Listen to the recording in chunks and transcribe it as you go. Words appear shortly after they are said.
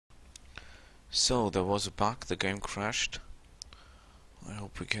So, there was a bug, the game crashed. I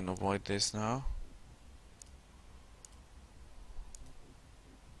hope we can avoid this now.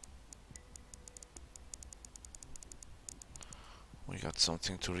 We got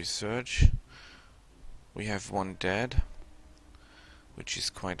something to research. We have one dead, which is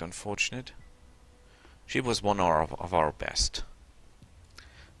quite unfortunate. She was one of our best.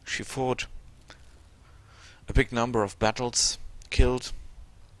 She fought a big number of battles, killed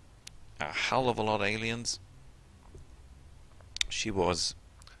a hell of a lot of aliens. She was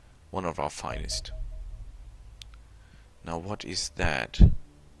one of our finest. Now what is that?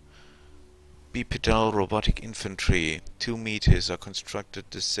 Bipedal robotic infantry. 2 meters are constructed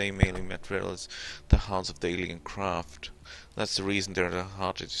the same alien material as the hulls of the alien craft. That's the reason they're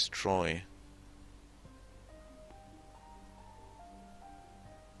hard to destroy.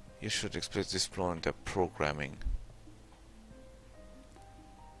 You should explicitly explore their programming.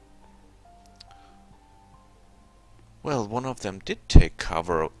 Well, one of them did take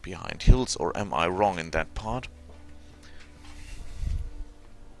cover behind hills, or am I wrong in that part?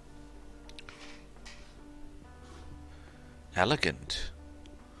 Elegant.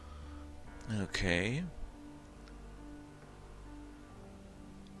 Okay.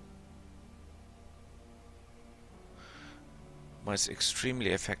 But it's extremely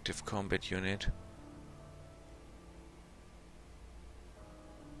effective combat unit.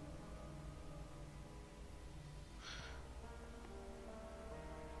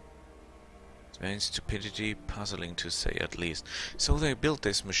 Very stupidity, puzzling to say at least. So they built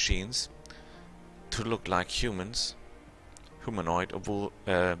these machines to look like humans, humanoid, but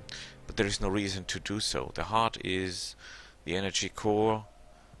there is no reason to do so. The heart is the energy core,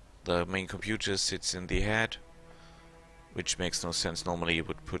 the main computer sits in the head, which makes no sense. Normally you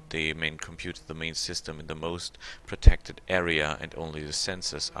would put the main computer, the main system, in the most protected area and only the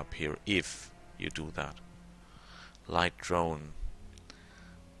sensors up here, if you do that. Light drone.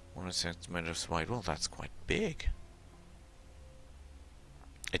 1 centimeters wide. Well, that's quite big.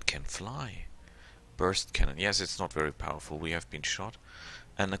 It can fly. Burst cannon. Yes, it's not very powerful. We have been shot.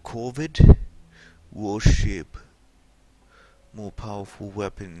 And a Corvid warship. More powerful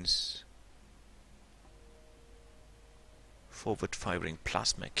weapons. Forward firing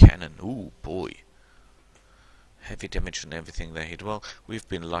plasma cannon. Ooh, boy. Heavy damage on everything they hit. Well, we've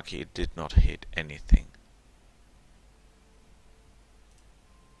been lucky it did not hit anything.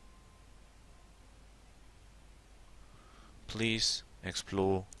 Please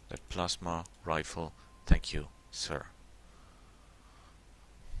explore that plasma rifle. Thank you, sir.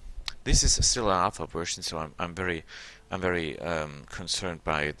 This is still an alpha version, so I'm very concerned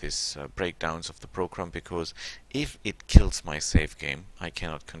by this breakdowns of the program, because if it kills my save game, I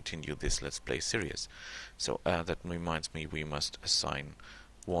cannot continue this Let's Play series. So that reminds me, we must assign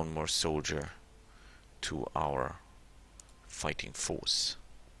one more soldier to our fighting force.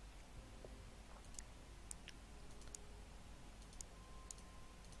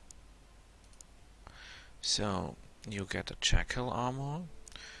 So you get a jackal armor,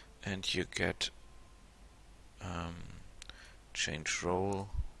 and you get change role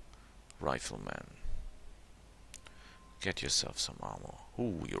rifleman. Get yourself some armor.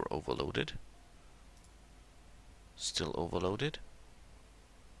 Ooh, you're overloaded. Still overloaded.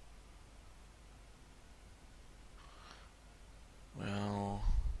 Well,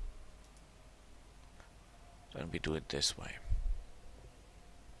 then we do it this way.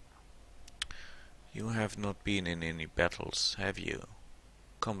 You have not been in any battles, have you?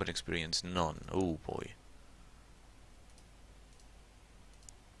 Combat experience, none. Oh boy.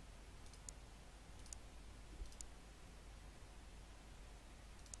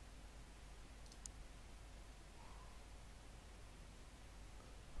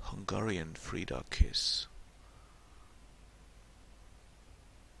 Hungarian Frida Kiss.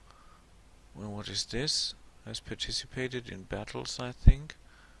 Well, what is this? Has participated in battles, I think.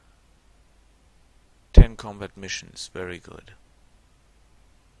 10 combat missions, very good.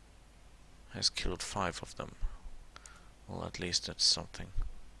 Has killed 5 of them. Well, at least that's something.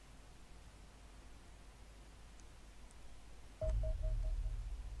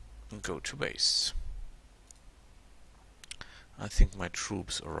 Go to base. I think my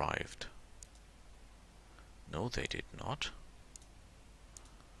troops arrived. No, they did not.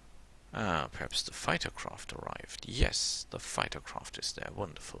 Ah, perhaps the fighter craft arrived. Yes, the fighter craft is there.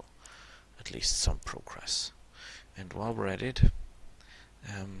 Wonderful. At least some progress. And while we're at it,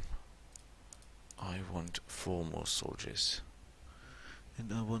 I want 4 more soldiers.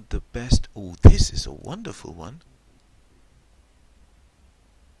 And I want the best. Oh, this is a wonderful one.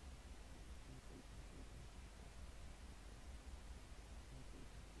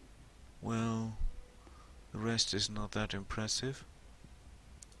 Well, rest is not that impressive.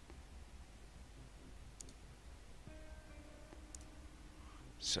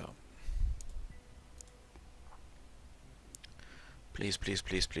 So, please, please,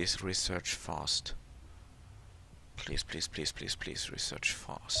 please, please research fast. Please, please, please, please, please research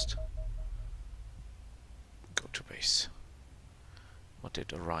fast. Go to base. What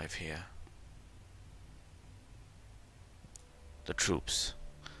did arrive here? The troops.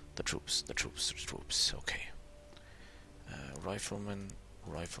 The troops, the troops, the troops. Okay. Riflemen,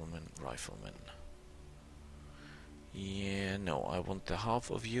 riflemen, riflemen. Yeah, no, I want the half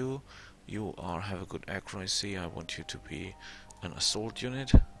of you. You have a good accuracy. I want you to be an assault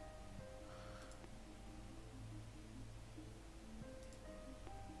unit.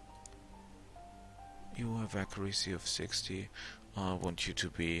 You have accuracy of 60. I want you to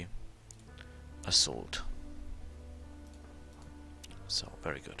be assault. So,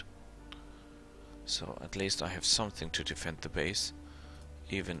 very good. So, at least I have something to defend the base,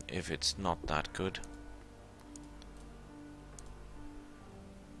 even if it's not that good.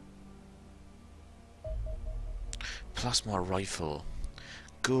 Plasma rifle.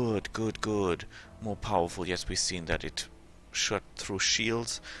 Good, good, good. More powerful. Yes, we've seen that it shot through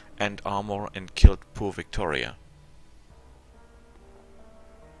shields and armor and killed poor Victoria.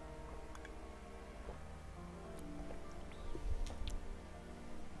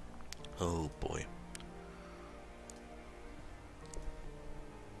 Oh boy.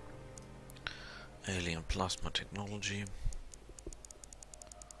 Alien plasma technology.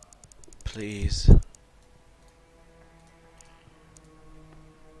 Please.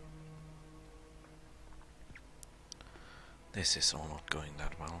 This is all not going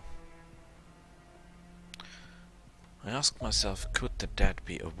that well. I ask myself, could the dead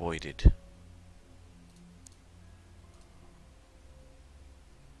be avoided?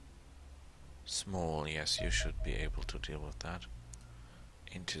 Small, yes, you should be able to deal with that.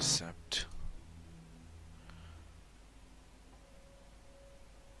 Intercept.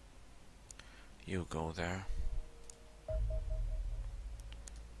 You go there.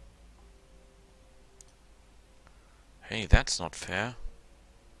 Hey, that's not fair.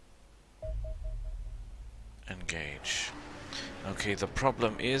 Engage. Okay, the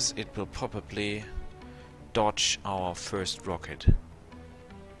problem is it will probably dodge our first rocket.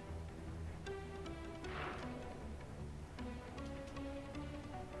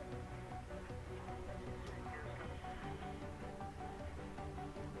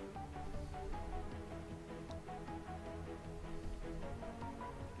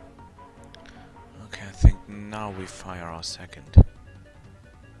 Okay, I think now we fire our second.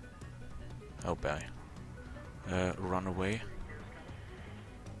 Oh, bye. Run away.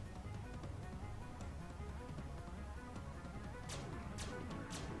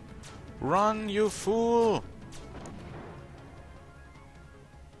 Run, you fool!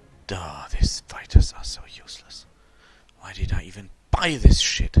 Duh, these fighters are so useless. Why did I even buy this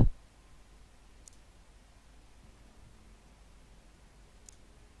shit?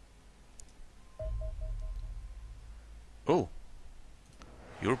 Oh,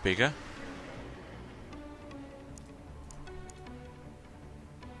 you're bigger.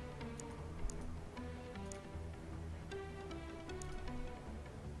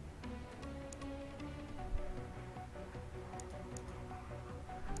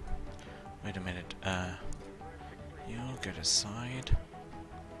 Wait a minute, you'll get aside.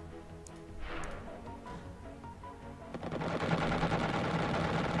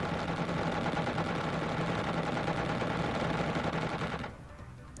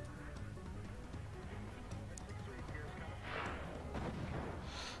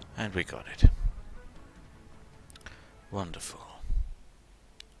 And we got it. Wonderful.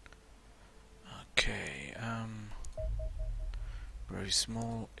 Okay, very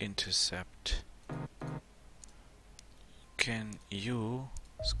small intercept. Can you,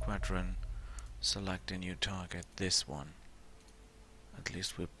 squadron, select a new target? This one. At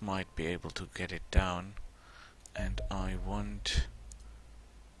least we might be able to get it down. And I want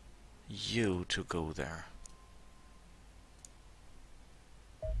you to go there.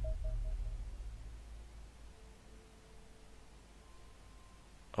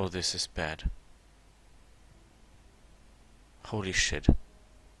 Oh, this is bad. Holy shit.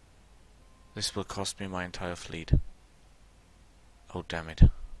 This will cost me my entire fleet. Oh, damn it.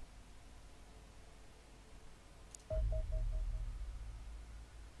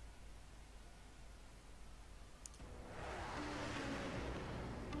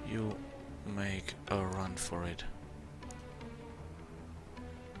 You make a run for it.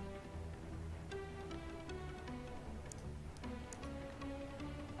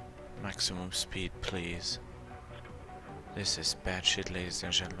 Maximum speed, please. This is bad shit, ladies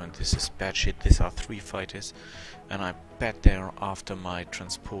and gentlemen. This is bad shit. These are 3 fighters, and I bet they're after my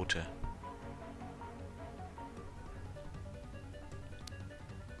transporter.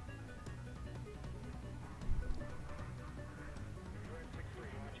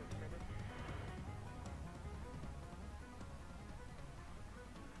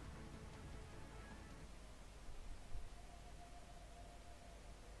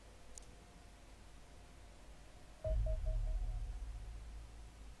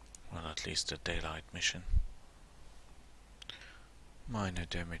 Well, at least a daylight mission. Minor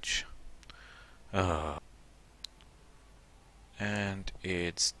damage. And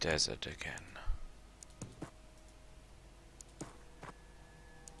it's desert again.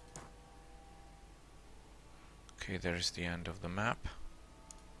 Okay, there's the end of the map.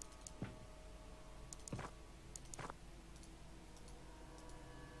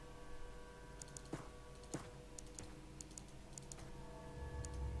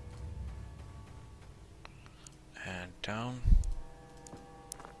 And down.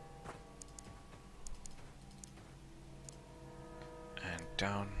 And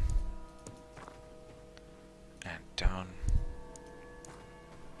down. And down.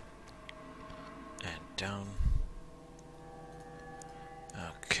 And down.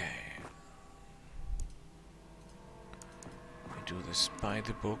 Okay. We do this by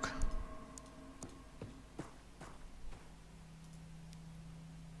the book.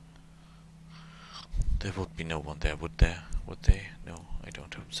 There would be no one there, would there? Would they? No, I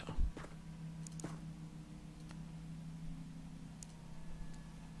don't hope so.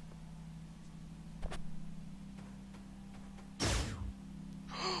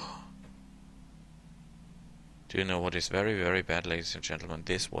 Do you know what is very, very bad, ladies and gentlemen?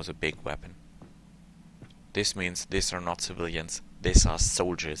 This was a big weapon. This means these are not civilians. These are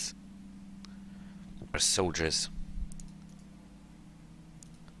soldiers. They're soldiers.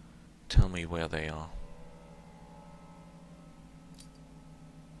 Tell me where they are.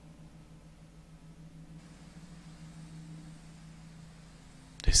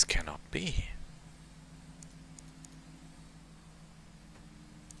 This cannot be.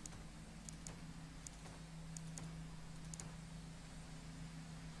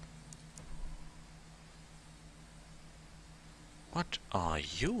 What are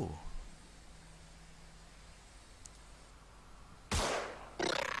you?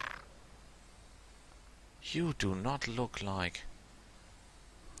 You do not look like...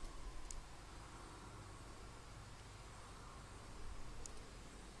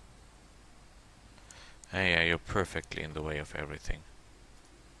 Hey, yeah, you're perfectly in the way of everything.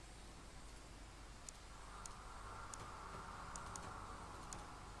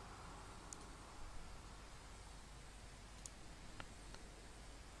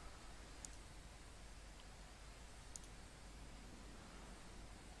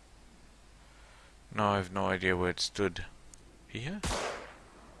 Now I have no idea where it stood. Here?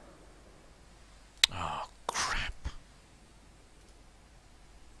 Oh, crap.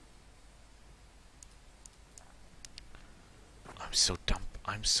 I'm so dumb.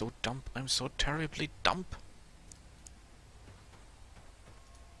 I'm so dumb. I'm so terribly dumb.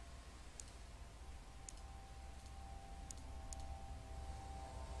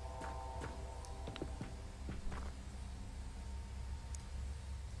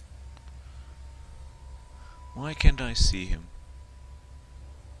 Why can't I see him?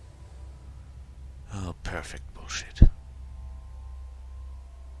 Oh, perfect bullshit.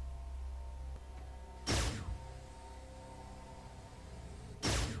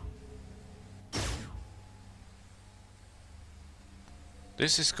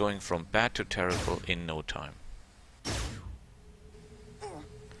 This is going from bad to terrible in no time.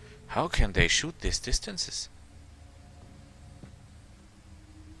 How can they shoot these distances?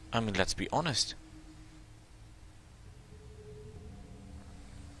 I mean, let's be honest.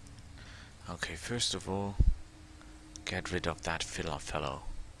 Okay, first of all, get rid of that filler fellow.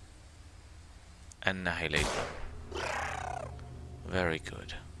 Annihilate them. Very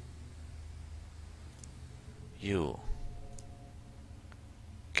good. You.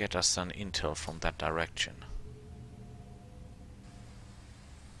 Get us some intel from that direction.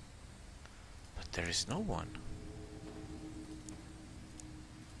 But there is no one.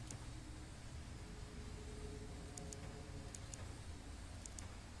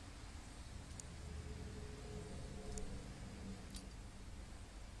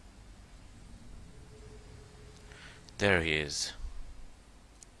 There he is.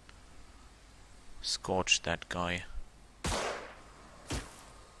 Scorch that guy.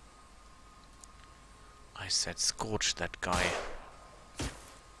 I said scorch that guy.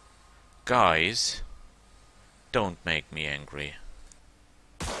 Guys, Don't make me angry.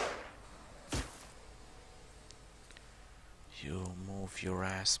 You move your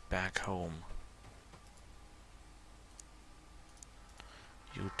ass back home.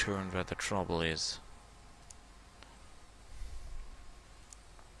 You turn where the trouble is.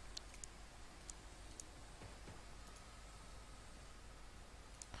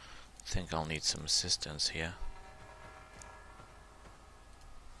 Think I'll need some assistance here.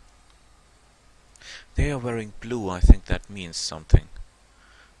 They are wearing blue, I think that means something.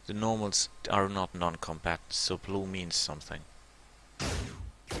 The normals are not non-compact, so blue means something.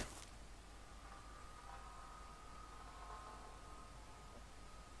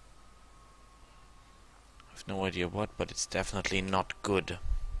 I've no idea what, but it's definitely not good.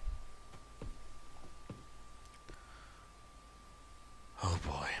 Oh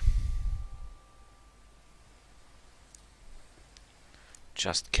boy.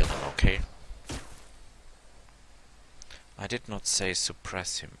 Just kill him, okay? I did not say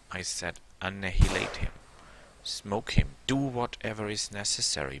suppress him, I said annihilate him. Smoke him, do whatever is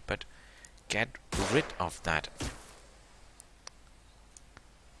necessary, but get rid of that.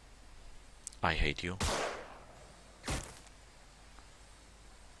 I hate you.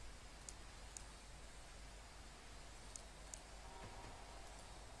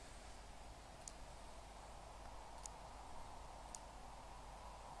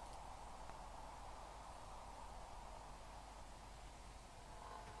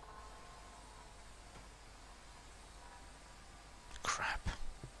 Crap.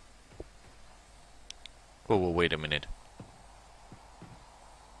 Whoa, wait a minute.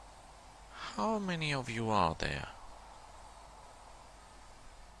 How many of you are there?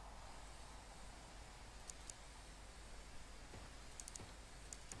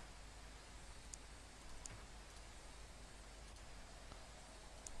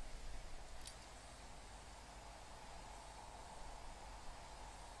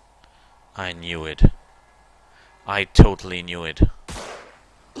 I knew it. I totally knew it.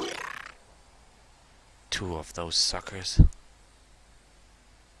 Two of those suckers.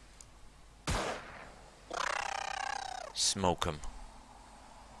 Smoke 'em.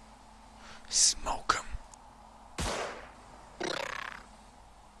 Smoke 'em.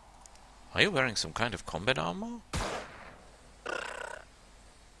 Are you wearing some kind of combat armor?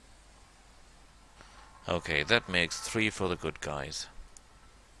 Okay, that makes 3 for the good guys.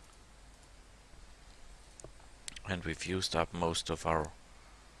 And we've used up most of our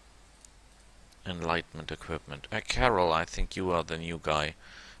enlightenment equipment. Carol, I think you are the new guy.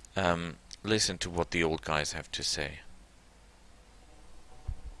 Listen to what the old guys have to say.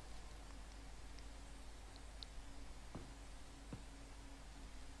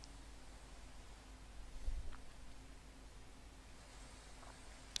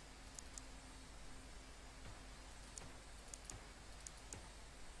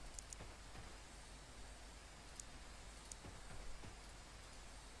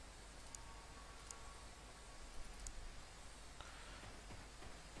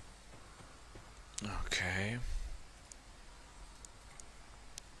 Okay.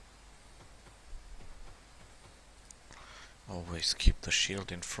 Always keep the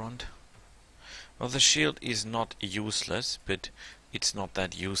shield in front. Well, the shield is not useless, but it's not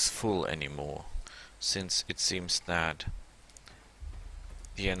that useful anymore, since it seems that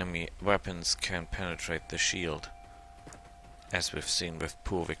the enemy weapons can penetrate the shield, as we've seen with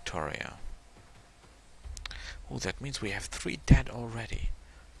poor Victoria. Oh, that means we have 3 dead already.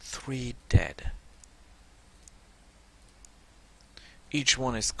 3 dead. Each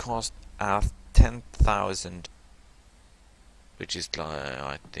one is cost 10,000, which is,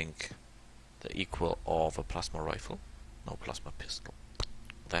 I think, the equal of a plasma rifle. No, plasma pistol.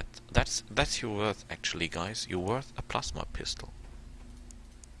 That's your worth, actually, guys. You're worth a plasma pistol.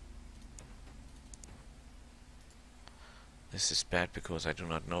 This is bad because I do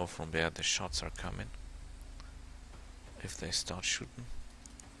not know from where the shots are coming. If they start shooting.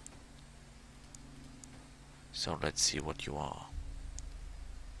 So let's see what you are.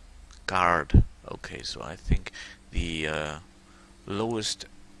 Guard. Okay, so I think the lowest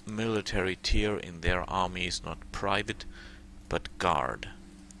military tier in their army is not private, but guard.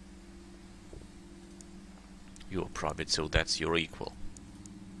 You're private, so that's your equal.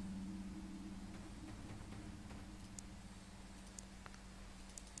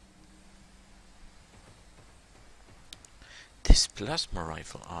 This plasma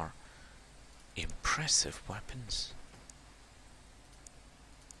rifle are impressive weapons.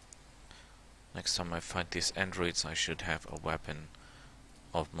 Next time I find these androids, I should have a weapon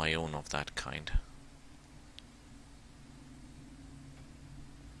of my own of that kind.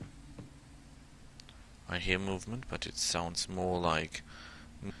 I hear movement, but it sounds more like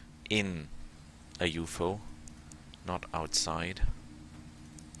in a UFO, not outside.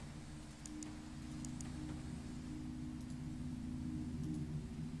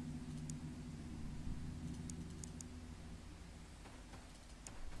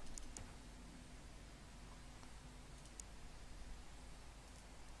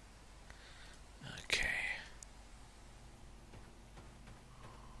 Okay.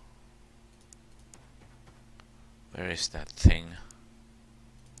 Where is that thing?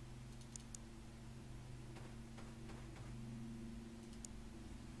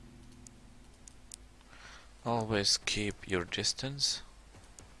 Always keep your distance.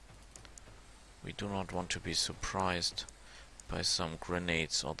 We do not want to be surprised by some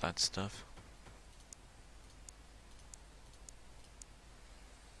grenades or that stuff.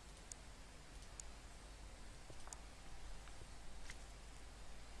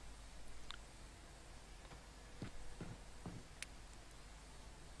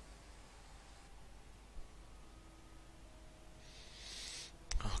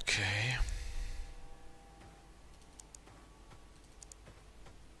 Okay.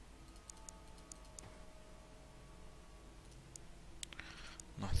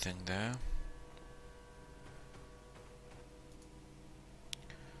 Nothing there.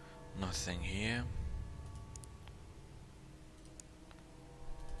 Nothing here.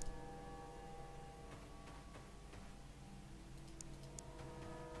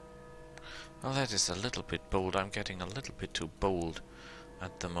 Well, that is a little bit bold. I'm getting a little bit too bold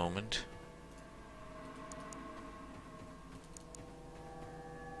at the moment.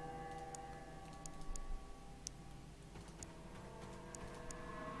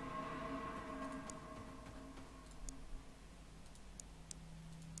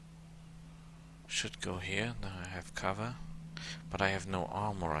 Should go here, now I have cover. But I have no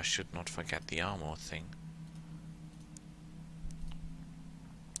armor, I should not forget the armor thing.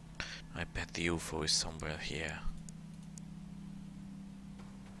 I bet the UFO is somewhere here.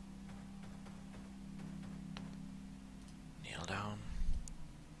 Kneel down.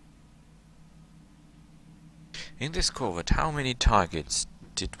 In this covert, how many targets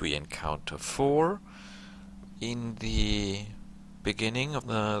did we encounter? 4 in the beginning of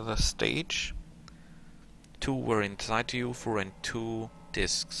the stage. 2 were inside the UFO and 2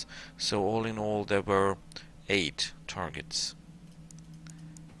 discs. So all in all there were 8 targets.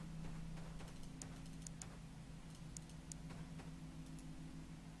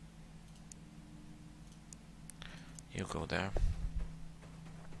 You go there.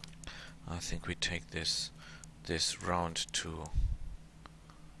 I think we take this round to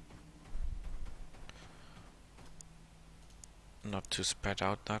not to spread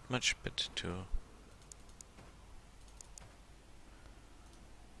out that much, but to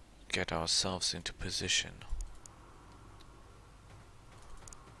get ourselves into position.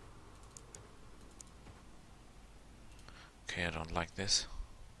 Okay, I don't like this.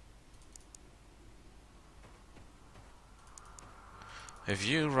 If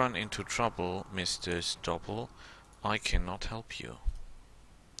you run into trouble, Mr. Stoppel, I cannot help you.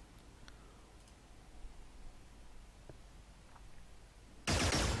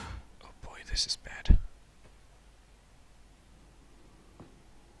 Oh boy, this is bad.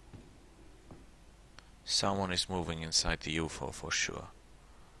 Someone is moving inside the UFO for sure.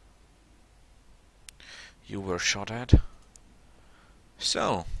 You were shot at?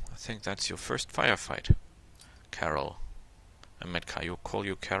 So, I think that's your first firefight. Carol. Metka, you call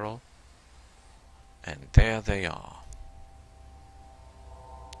you Carol? And there they are.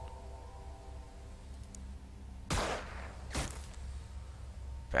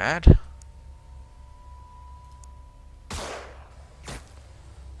 Bad?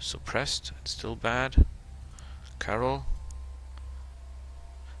 Suppressed, it's still bad. Carol?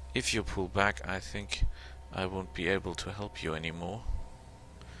 If you pull back, I think I won't be able to help you anymore.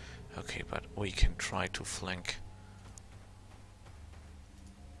 Okay, but we can try to flank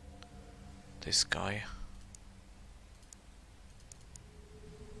this guy.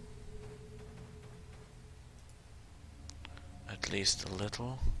 At least a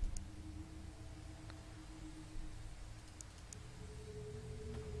little.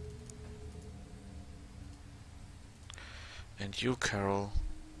 And you, Carol,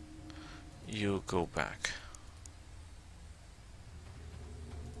 you go back.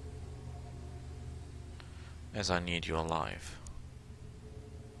 As I need you alive.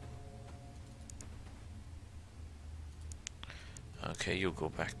 Okay, you go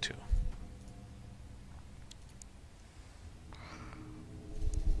back too.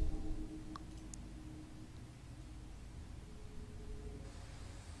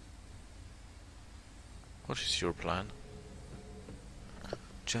 What is your plan?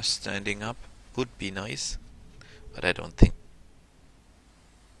 Just standing up would be nice, but I don't think.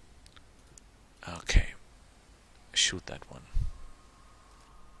 Okay, shoot that one.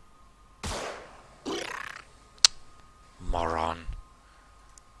 Moron.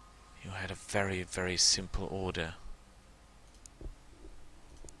 You had a very, very simple order.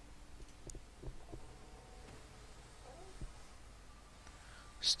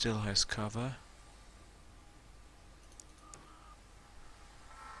 Still has cover.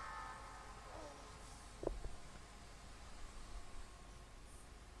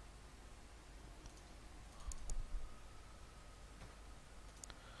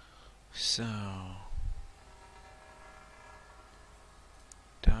 So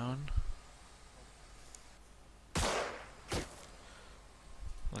down.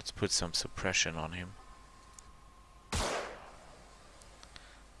 Let's put some suppression on him.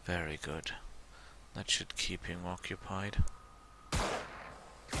 Very good. That should keep him occupied.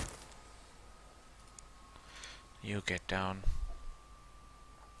 You get down.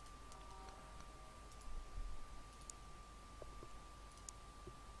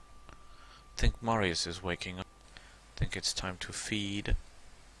 Think Marius is waking up. Think it's time to feed.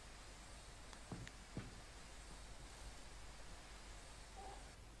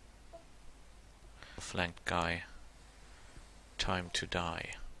 Flanked guy. Time to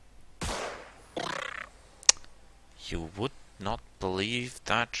die. You would not believe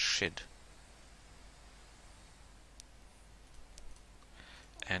that shit.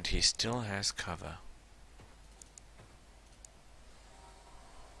 And he still has cover.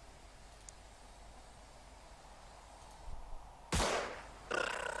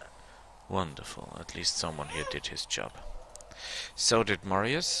 Wonderful, at least someone here did his job. So did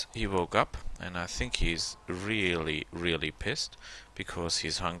Marius. He woke up, and I think he's really, really pissed because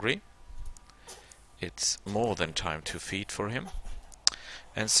he's hungry. It's more than time to feed for him.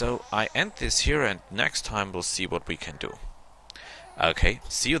 And so I end this here, and next time we'll see what we can do. Okay,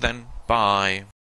 see you then. Bye.